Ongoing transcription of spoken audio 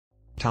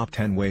Top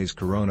 10 ways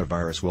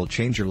coronavirus will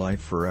change your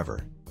life forever.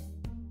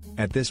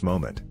 At this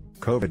moment,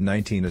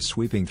 COVID-19 is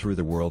sweeping through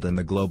the world and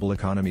the global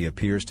economy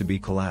appears to be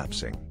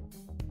collapsing.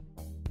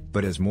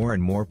 But as more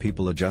and more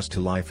people adjust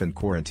to life in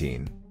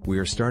quarantine, we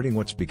are starting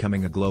what's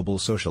becoming a global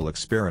social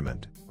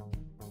experiment.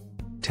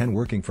 10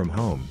 Working from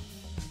home.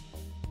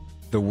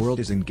 The world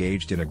is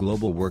engaged in a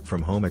global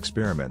work-from-home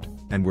experiment,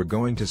 and we're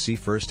going to see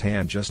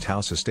firsthand just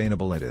how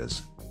sustainable it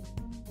is.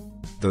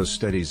 Those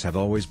studies have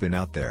always been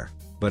out there,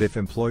 but if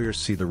employers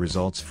see the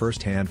results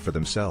firsthand for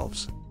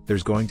themselves,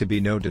 there's going to be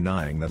no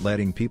denying that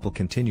letting people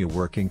continue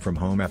working from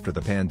home after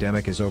the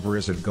pandemic is over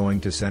isn't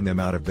going to send them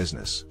out of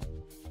business.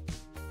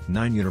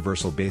 9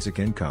 Universal basic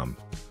income.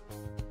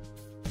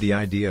 The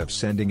idea of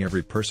sending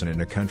every person in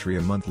a country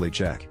a monthly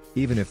check,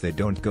 even if they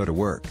don't go to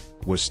work,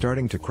 was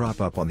starting to crop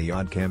up on the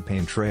odd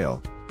campaign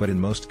trail, but in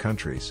most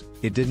countries,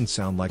 it didn't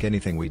sound like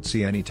anything we'd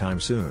see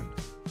anytime soon.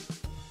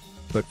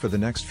 But for the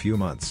next few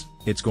months,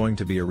 it's going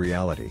to be a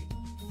reality.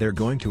 They're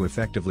going to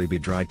effectively be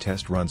dry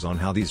test runs on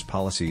how these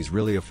policies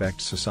really affect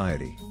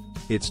society.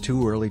 It's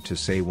too early to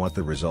say what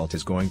the result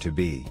is going to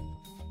be.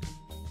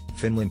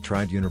 Finland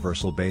tried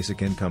universal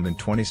basic income in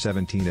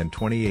 2017 and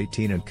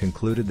 2018 and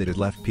concluded that it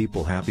left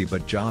people happy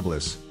but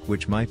jobless,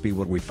 which might be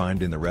what we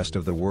find in the rest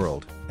of the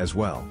world, as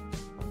well.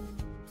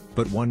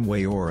 But one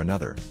way or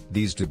another,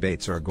 these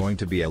debates are going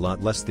to be a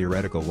lot less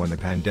theoretical when the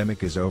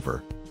pandemic is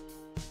over.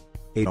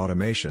 8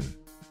 Automation.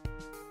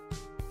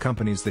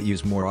 Companies that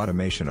use more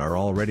automation are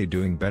already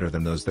doing better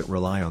than those that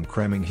rely on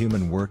cramming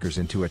human workers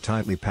into a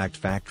tightly packed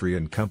factory,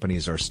 and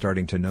companies are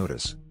starting to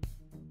notice.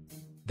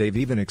 They've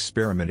even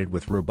experimented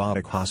with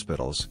robotic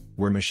hospitals,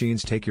 where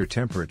machines take your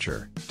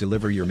temperature,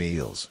 deliver your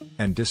meals,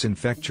 and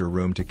disinfect your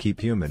room to keep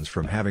humans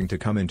from having to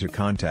come into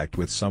contact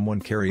with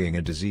someone carrying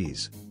a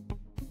disease.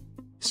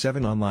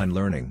 7 Online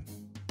learning.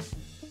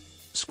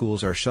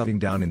 Schools are shutting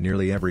down in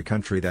nearly every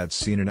country that's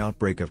seen an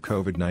outbreak of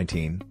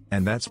COVID-19,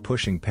 and that's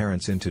pushing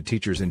parents and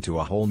teachers into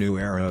a whole new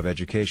era of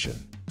education.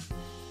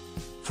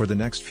 For the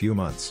next few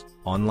months,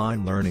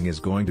 online learning is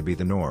going to be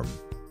the norm.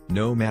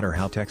 No matter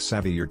how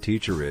tech-savvy your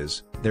teacher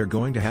is, they're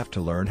going to have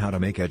to learn how to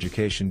make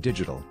education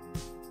digital.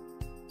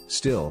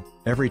 Still,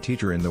 every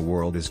teacher in the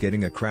world is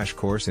getting a crash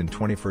course in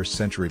 21st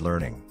century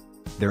learning.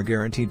 They're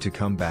guaranteed to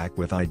come back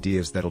with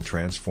ideas that'll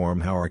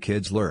transform how our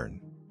kids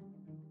learn.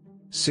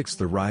 6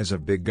 The rise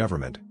of big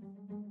government.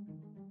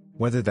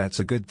 Whether that's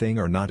a good thing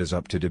or not is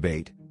up to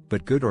debate,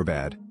 but good or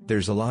bad,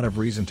 there's a lot of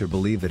reason to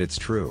believe that it's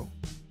true.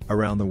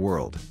 Around the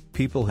world,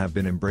 people have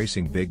been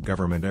embracing big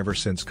government ever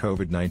since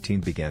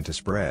COVID-19 began to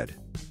spread.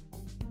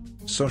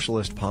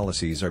 Socialist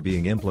policies are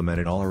being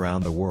implemented all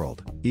around the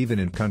world, even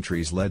in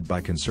countries led by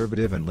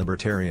conservative and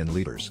libertarian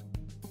leaders.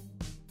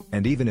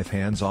 And even if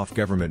hands-off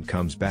government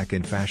comes back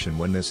in fashion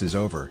when this is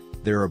over,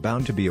 there are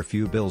bound to be a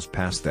few bills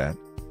passed that,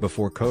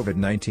 before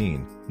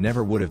COVID-19,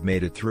 never would have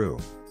made it through.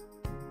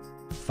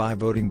 5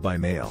 Voting by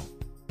mail.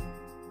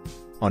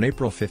 On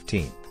April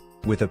 15th,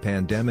 with a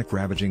pandemic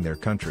ravaging their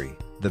country,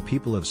 the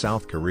people of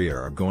South Korea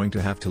are going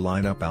to have to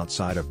line up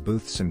outside of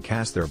booths and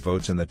cast their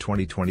votes in the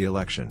 2020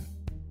 election.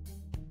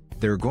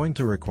 They're going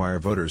to require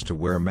voters to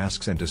wear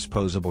masks and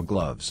disposable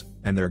gloves,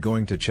 and they're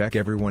going to check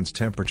everyone's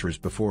temperatures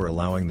before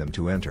allowing them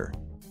to enter.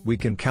 We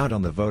can count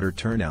on the voter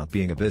turnout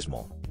being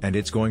abysmal, and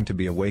it's going to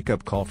be a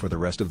wake-up call for the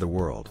rest of the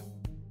world.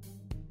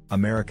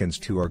 Americans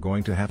too are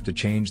going to have to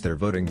change their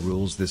voting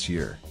rules this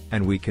year,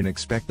 and we can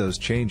expect those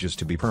changes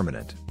to be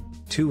permanent.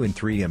 2 in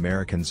 3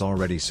 Americans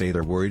already say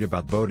they're worried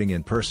about voting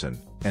in person,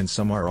 and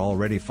some are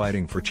already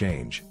fighting for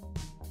change.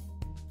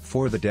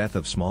 4 The death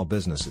of small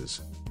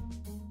businesses.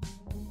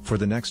 For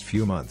the next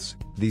few months,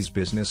 these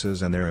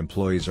businesses and their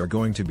employees are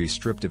going to be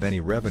stripped of any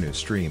revenue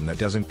stream that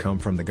doesn't come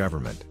from the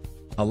government.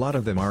 A lot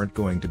of them aren't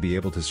going to be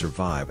able to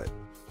survive it.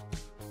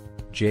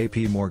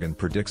 J.P. Morgan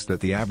predicts that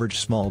the average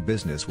small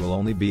business will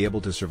only be able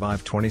to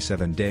survive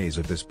 27 days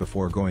of this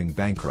before going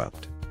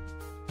bankrupt.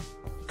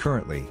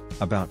 Currently,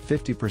 about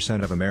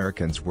 50% of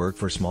Americans work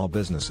for small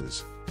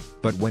businesses.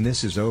 But when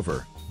this is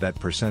over, that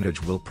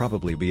percentage will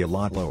probably be a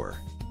lot lower.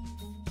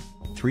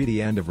 3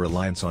 The end of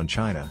reliance on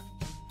China.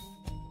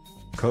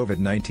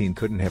 COVID-19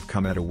 couldn't have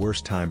come at a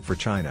worse time for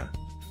China.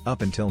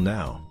 Up until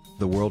now,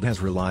 the world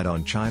has relied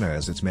on China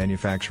as its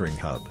manufacturing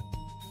hub.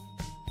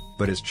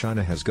 But as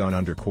China has gone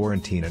under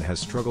quarantine and has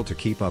struggled to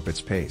keep up its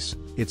pace,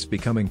 it's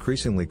become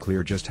increasingly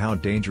clear just how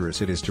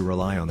dangerous it is to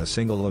rely on a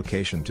single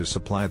location to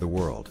supply the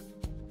world.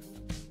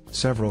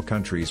 Several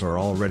countries are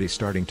already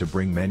starting to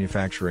bring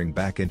manufacturing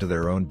back into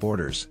their own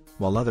borders,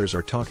 while others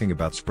are talking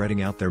about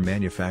spreading out their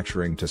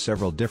manufacturing to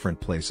several different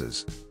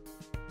places.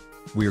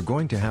 We're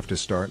going to have to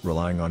start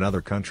relying on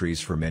other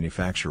countries for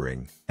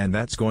manufacturing, and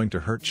that's going to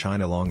hurt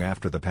China long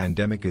after the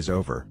pandemic is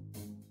over.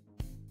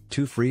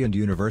 2 Free and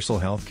universal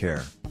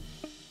healthcare.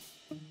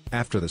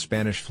 After the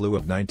Spanish flu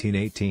of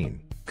 1918,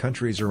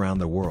 countries around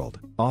the world,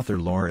 author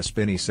Laura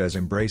Spinney says,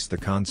 embraced the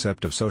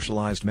concept of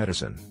socialized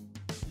medicine.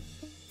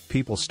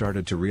 People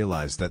started to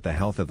realize that the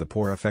health of the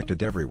poor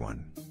affected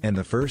everyone, and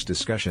the first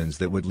discussions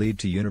that would lead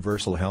to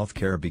universal health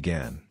care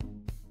began.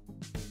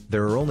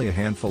 There are only a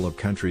handful of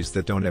countries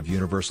that don't have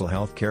universal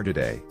health care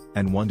today,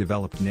 and one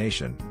developed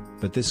nation,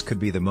 but this could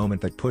be the moment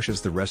that pushes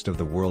the rest of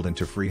the world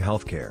into free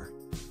health care.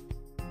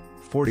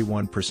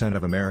 41%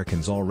 of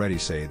Americans already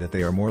say that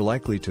they are more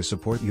likely to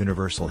support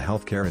universal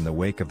health care in the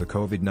wake of the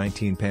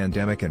COVID-19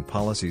 pandemic, and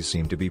policies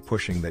seem to be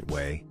pushing that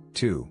way,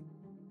 too.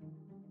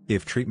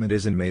 If treatment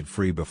isn't made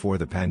free before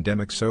the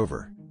pandemic's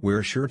over,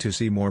 we're sure to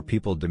see more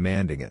people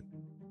demanding it.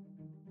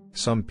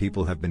 Some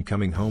people have been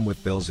coming home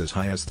with bills as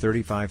high as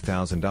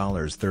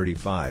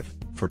 $35,000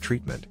 for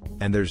treatment,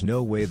 and there's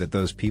no way that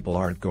those people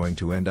aren't going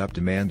to end up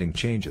demanding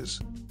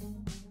changes.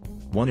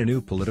 Want a new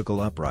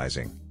political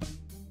uprising?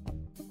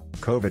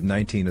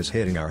 COVID-19 is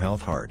hitting our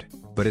health hard,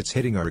 but it's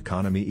hitting our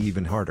economy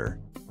even harder.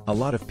 A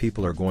lot of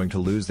people are going to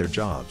lose their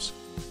jobs.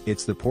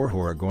 It's the poor who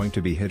are going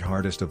to be hit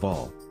hardest of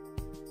all.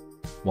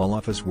 While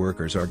office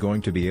workers are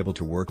going to be able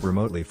to work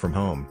remotely from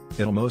home,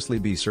 it'll mostly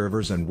be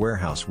servers and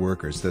warehouse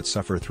workers that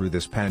suffer through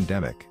this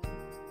pandemic.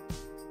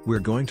 We're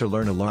going to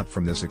learn a lot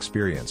from this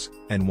experience,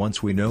 and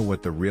once we know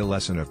what the real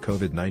lesson of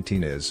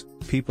COVID-19 is,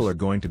 people are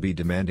going to be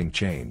demanding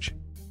change.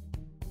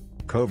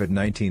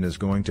 COVID-19 is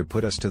going to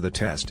put us to the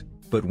test,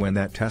 but when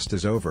that test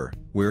is over,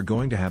 we're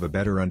going to have a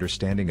better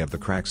understanding of the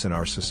cracks in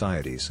our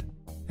societies.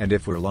 And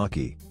if we're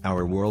lucky,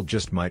 our world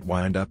just might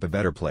wind up a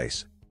better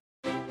place.